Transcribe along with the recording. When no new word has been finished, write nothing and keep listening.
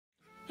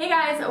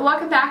guys,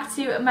 welcome back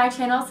to my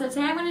channel. So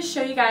today I'm going to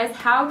show you guys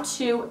how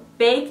to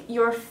bake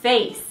your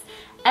face.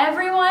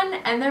 Everyone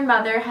and their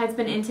mother has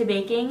been into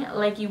baking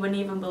like you wouldn't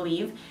even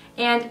believe,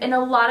 and in a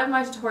lot of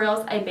my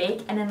tutorials I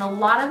bake, and in a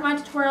lot of my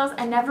tutorials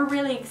I never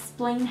really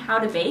explain how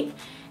to bake.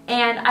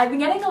 And I've been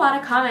getting a lot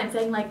of comments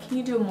saying like, can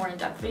you do a more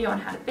in-depth video on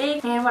how to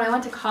bake? And when I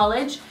went to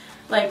college,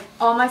 like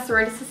all my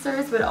sorority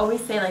sisters would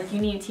always say like, you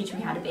need to teach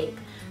me how to bake.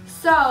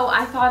 So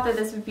I thought that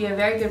this would be a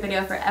very good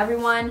video for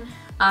everyone.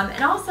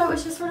 And also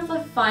it's just sort of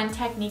a fun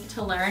technique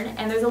to learn,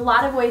 and there's a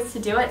lot of ways to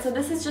do it. So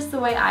this is just the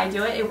way I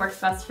do it. It works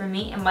best for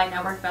me. It might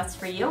not work best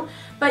for you,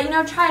 but you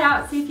know, try it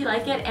out, see if you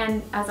like it,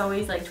 and as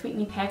always, like tweet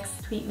me pics,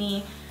 tweet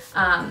me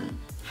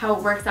how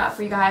it works out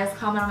for you guys,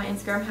 comment on my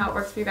Instagram how it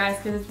works for you guys,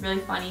 because it's really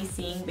funny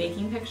seeing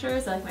baking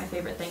pictures. They're like my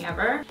favorite thing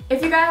ever.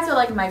 If you guys are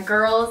like my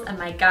girls and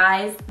my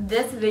guys,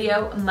 this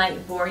video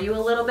might bore you a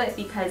little bit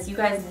because you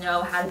guys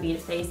know how to beat a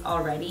face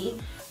already.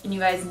 And you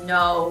guys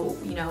know,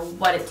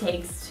 what it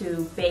takes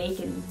to bake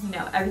and,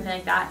 everything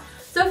like that.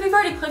 So if you've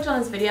already clicked on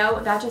this video,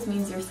 that just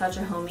means you're such a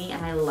homie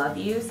and I love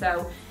you.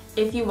 So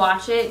if you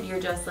watch it, you're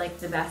just like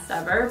the best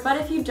ever. But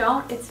if you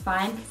don't, it's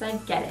fine because I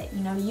get it.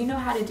 You know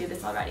how to do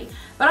this already.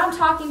 But I'm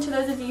talking to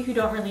those of you who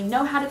don't really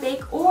know how to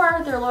bake,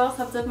 or they're loyal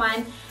subs of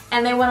mine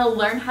and they want to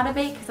learn how to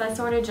bake, because I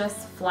sort of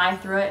just fly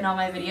through it in all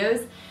my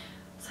videos.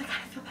 So I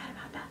kind of feel bad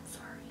about that,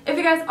 sorry. If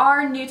you guys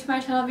are new to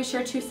my channel, be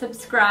sure to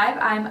subscribe.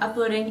 I'm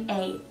uploading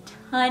a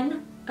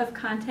ton of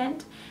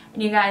content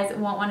and you guys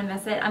won't want to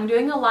miss it. I'm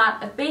doing a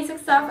lot of basic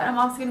stuff, and I'm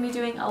also going to be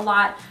doing a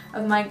lot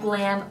of my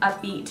glam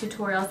upbeat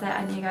tutorials that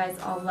I know you guys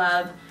all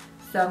love.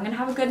 So I'm going to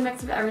have a good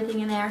mix of everything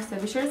in there, so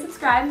be sure to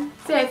subscribe.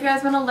 So if you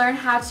guys want to learn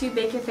how to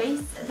bake your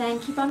face, then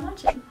keep on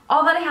watching.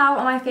 All that I have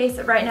on my face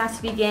right now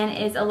to begin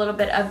is a little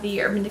bit of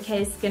the Urban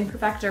Decay Skin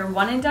Perfector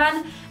One and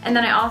Done, and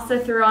then I also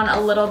threw on a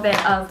little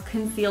bit of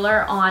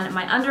concealer on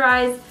my under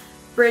eyes,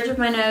 bridge of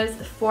my nose,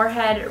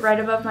 forehead, right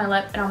above my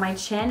lip, and on my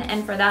chin.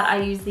 And for that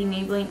I use the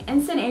Maybelline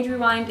Instant Age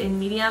Rewind in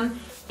medium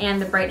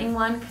and the brightening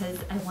one because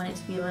I want it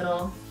to be a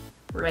little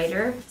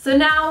brighter. So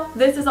now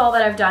this is all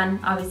that I've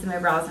done. Obviously my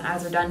brows and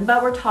eyes are done,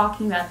 but we're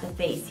talking about the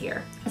face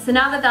here. So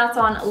now that that's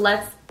on,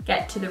 let's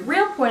get to the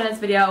real point of this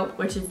video,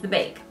 which is the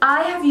bake.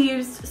 I have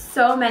used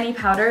so many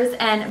powders,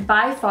 and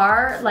by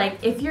far,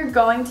 like if you're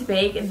going to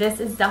bake, this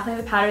is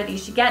definitely the powder that you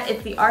should get.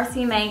 It's the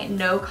RCMA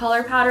No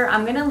Color Powder.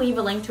 I'm gonna leave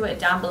a link to it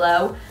down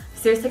below.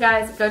 Seriously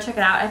guys, go check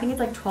it out. I think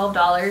it's like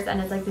 $12 and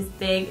it's like this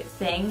big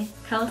thing.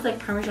 Kind of looks like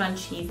Parmesan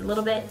cheese a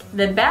little bit.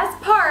 The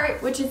best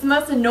part, which is the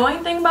most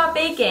annoying thing about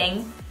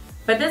baking,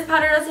 but this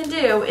powder doesn't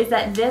do, is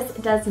that this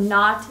does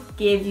not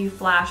give you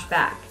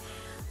flashback.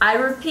 I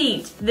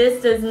repeat,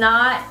 this does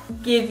not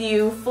give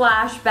you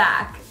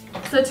flashback.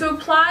 So to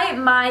apply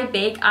my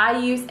bake, I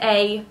use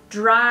a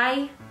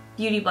dry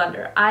beauty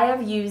blender. I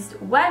have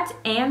used wet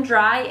and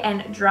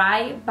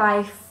dry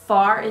by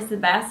far is the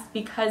best,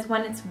 because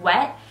when it's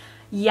wet,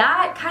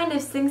 yeah, it kind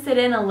of sinks it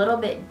in a little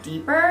bit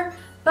deeper,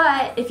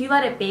 but if you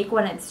let it bake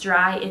when it's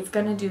dry, it's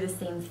gonna do the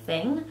same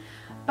thing.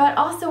 But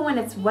also when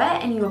it's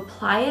wet and you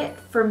apply it,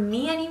 for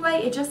me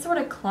anyway, it just sort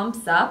of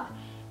clumps up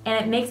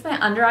and it makes my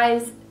under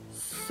eyes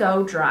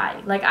so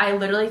dry. Like I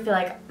literally feel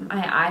like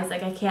my eyes,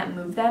 like I can't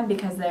move them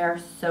because they are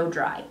so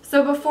dry.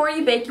 So before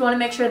you bake, you wanna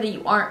make sure that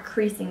you aren't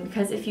creasing,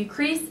 because if you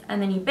crease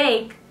and then you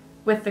bake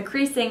with the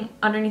creasing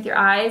underneath your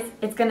eyes,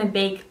 it's gonna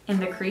bake in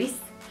the crease.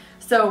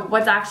 So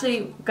what's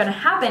actually gonna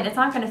happen, it's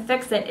not gonna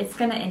fix it, it's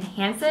gonna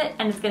enhance it,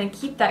 and it's gonna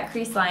keep that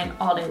crease line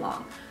all day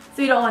long.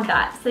 So you don't want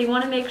that. So you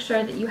wanna make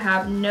sure that you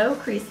have no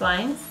crease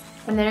lines,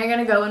 and then you're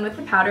gonna go in with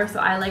the powder. So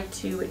I like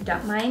to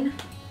dump mine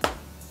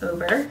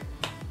over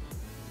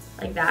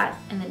like that,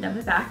 and then dump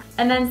it back.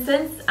 And then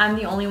since I'm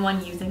the only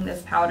one using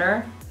this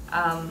powder,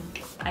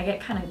 I get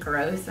kind of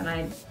gross and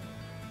I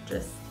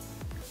just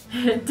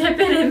dip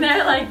it in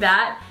there like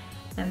that,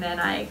 and then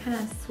I kind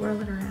of swirl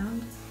it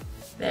around.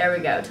 There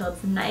we go, till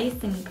it's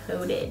nice and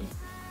coated.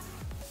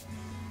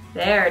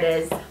 There it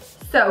is.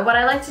 So what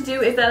I like to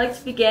do is I like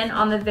to begin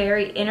on the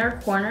very inner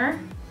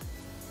corner.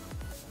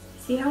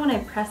 See how when I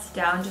press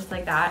down just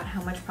like that,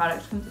 how much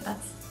product comes?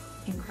 That's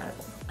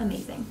incredible,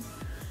 amazing.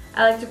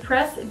 I like to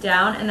press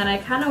down, and then I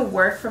kind of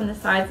work from the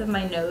sides of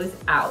my nose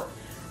out.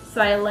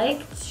 So I like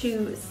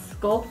to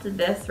sculpt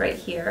this right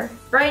here.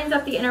 Brightens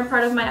up the inner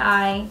part of my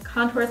eye,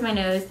 contours my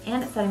nose,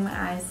 and it's setting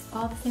my eyes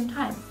all at the same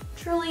time.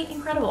 Truly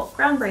incredible,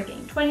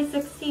 groundbreaking.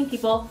 2016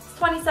 people, it's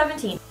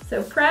 2017.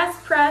 So press,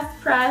 press,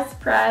 press,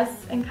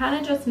 press, and kind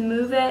of just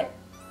move it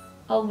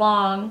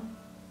along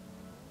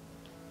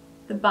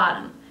the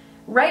bottom.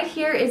 Right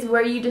here is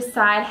where you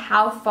decide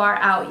how far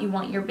out you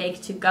want your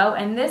bake to go,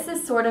 and this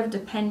is sort of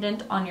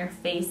dependent on your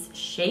face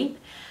shape.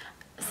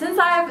 Since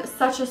I have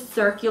such a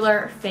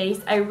circular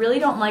face, I really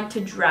don't like to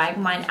drag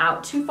mine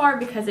out too far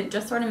because it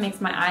just sort of makes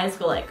my eyes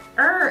go like,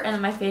 and then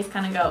my face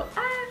kind of go,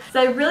 ah. So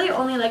I really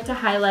only like to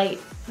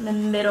highlight the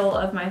middle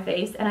of my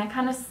face, and I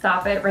kind of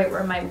stop it right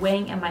where my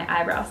wing and my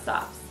eyebrow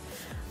stops.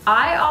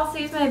 I also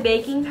use my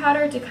baking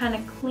powder to kind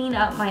of clean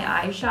up my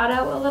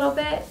eyeshadow a little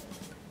bit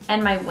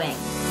and my wing.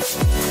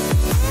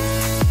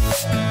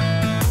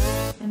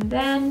 And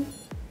then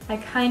I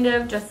kind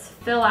of just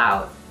fill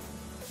out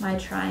my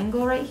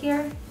triangle right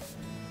here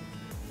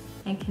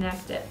and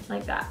connect it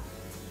like that.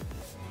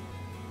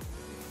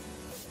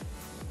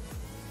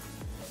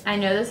 I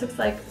know this looks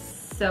like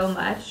so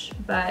much,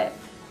 but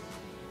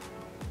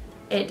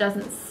it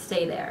doesn't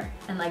stay there.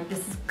 And like,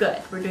 this is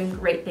good. We're doing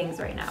great things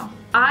right now.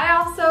 I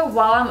also,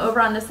 while I'm over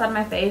on this side of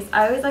my face,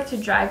 I always like to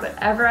drag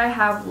whatever I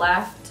have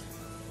left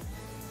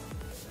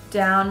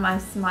down my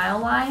smile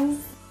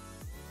lines,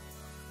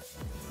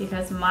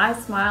 because my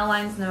smile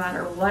lines, no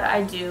matter what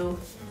I do,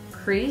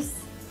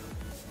 crease.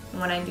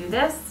 And when I do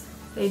this,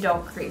 they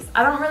don't crease.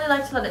 I don't really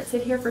like to let it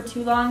sit here for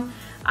too long.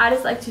 I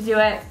just like to do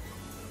it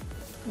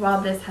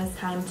while this has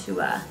time to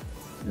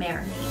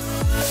marinate.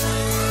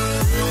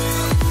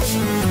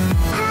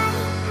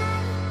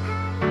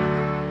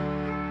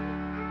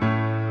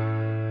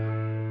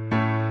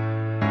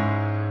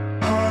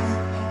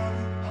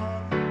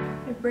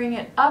 Bring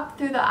it up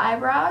through the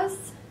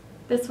eyebrows.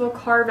 This will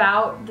carve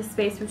out the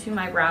space between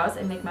my brows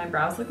and make my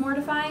brows look more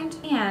defined.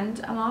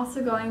 And I'm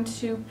also going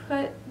to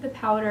put the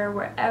powder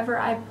wherever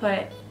I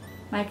put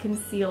my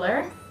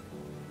concealer.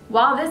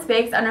 While this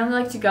bakes, I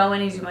normally like to go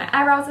in and do my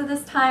eyebrows at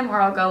this time, or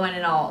I'll go in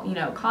and I'll, you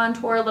know,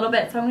 contour a little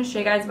bit. So I'm going to show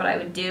you guys what I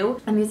would do.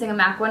 I'm using a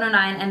MAC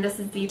 109, and this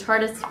is the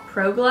Tarteist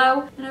Pro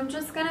Glow. And I'm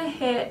just going to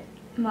hit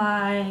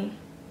my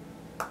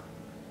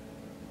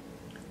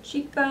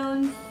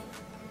cheekbones.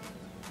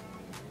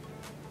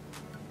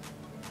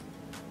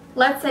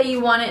 Let's say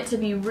you want it to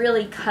be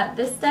really cut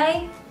this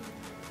day.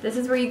 This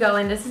is where you go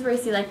in. This is where you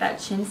see like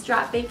that chin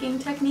strap baking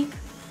technique.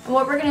 And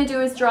what we're gonna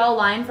do is draw a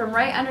line from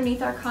right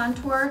underneath our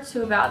contour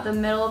to about the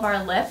middle of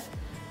our lip.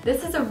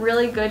 This is a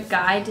really good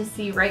guide to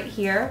see right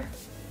here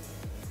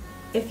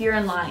if you're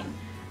in line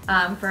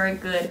for a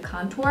good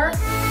contour.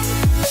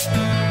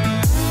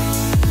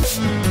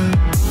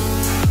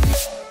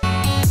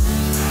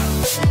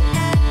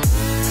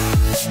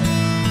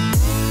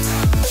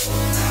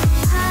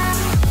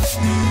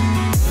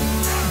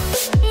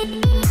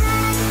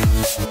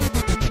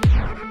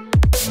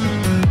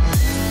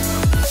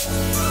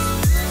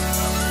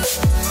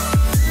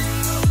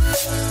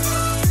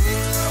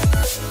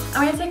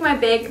 I'm going to take my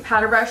big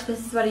powder brush.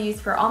 This is what I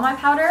use for all my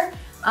powder,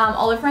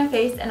 all over my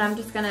face, and I'm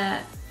just going to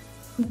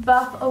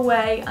buff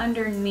away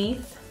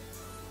underneath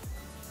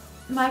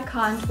my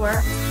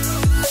contour.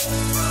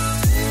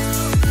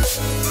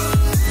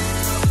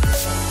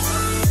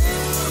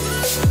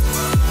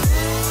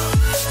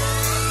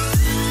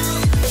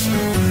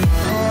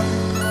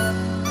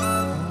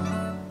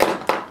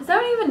 Does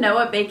anyone even know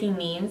what baking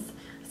means?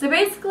 So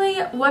basically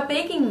what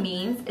baking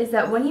means is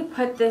that when you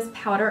put this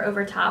powder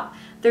over top,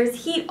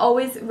 there's heat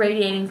always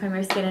radiating from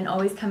your skin and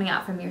always coming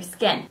out from your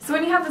skin. So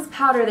when you have this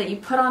powder that you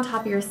put on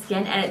top of your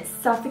skin and it's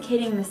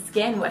suffocating the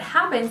skin, what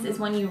happens is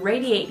when you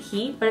radiate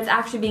heat, but it's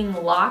actually being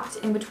locked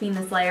in between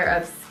this layer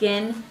of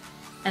skin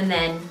and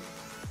then,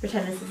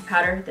 pretend this is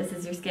powder, this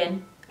is your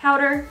skin,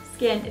 powder,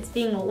 skin, it's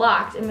being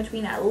locked in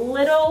between that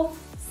little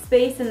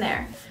space in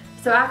there.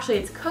 So actually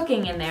it's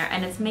cooking in there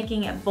and it's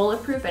making it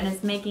bulletproof and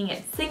it's making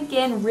it sink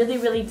in really,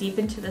 really deep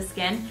into the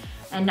skin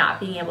and not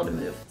being able to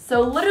move.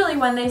 So literally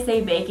when they say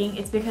baking,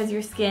 it's because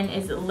your skin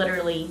is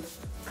literally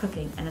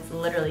cooking and it's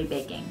literally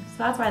baking.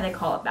 So that's why they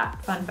call it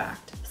that, fun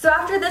fact. So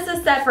after this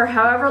is set for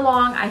however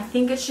long I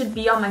think it should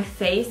be on my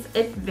face,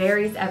 it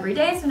varies every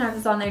day. Sometimes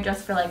it's on there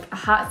just for like a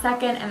hot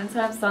second and then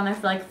sometimes it's on there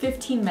for like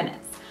 15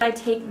 minutes. I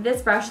take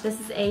this brush, this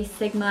is a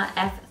Sigma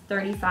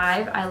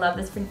F35. I love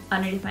this for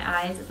underneath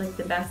my eyes, it's like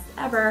the best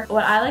ever.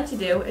 What I like to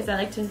do is I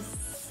like to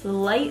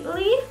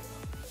slightly,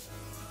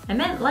 I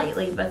meant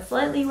lightly, but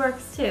slightly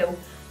works too.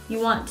 You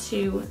want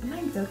to, am I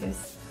in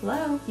focus?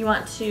 Hello? You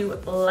want to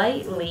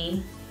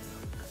lightly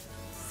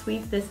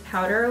sweep this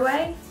powder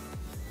away,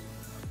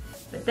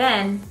 but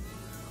then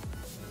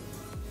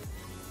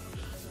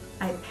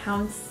I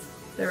pounce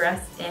the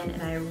rest in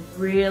and I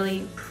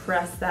really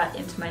press that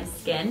into my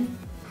skin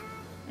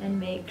and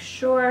make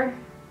sure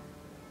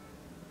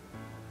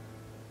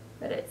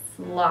that it's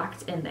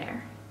locked in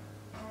there.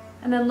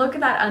 And then look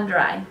at that under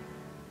eye.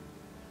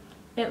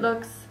 It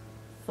looks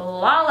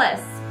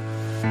flawless.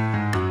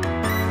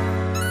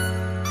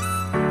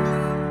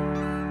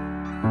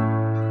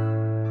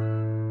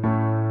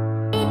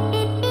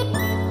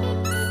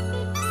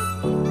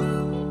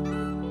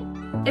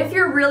 If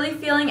you're really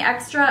feeling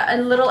extra, a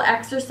little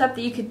extra step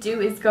that you could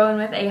do is go in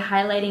with a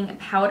highlighting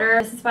powder.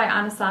 This is by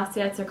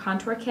Anastasia, it's a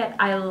contour kit.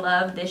 I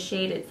love this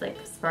shade, it's like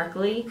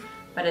sparkly,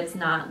 but it's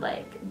not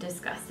like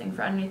disgusting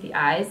for underneath the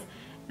eyes.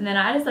 And then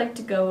I just like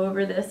to go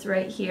over this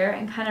right here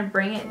and kind of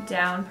bring it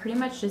down pretty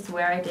much just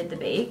where I did the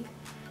bake.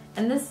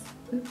 And this,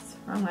 oops,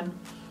 wrong one.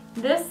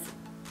 This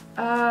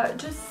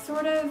just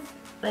sort of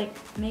like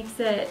makes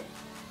it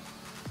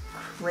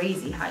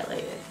crazy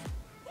highlighted.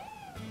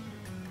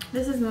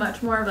 This is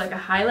much more of like a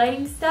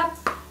highlighting step,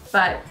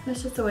 but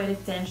it's just a way to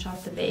finish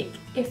off the bake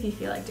if you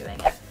feel like doing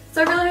it.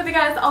 So I really hope you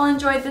guys all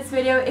enjoyed this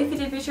video. If you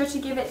did, be sure to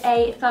give it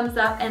a thumbs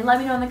up and let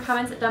me know in the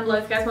comments down below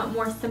if you guys want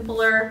more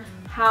simpler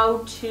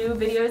how-to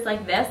videos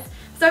like this.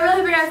 So I really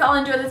hope you guys all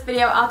enjoyed this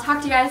video. I'll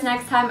talk to you guys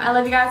next time. I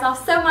love you guys all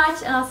so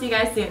much and I'll see you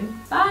guys soon.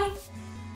 Bye!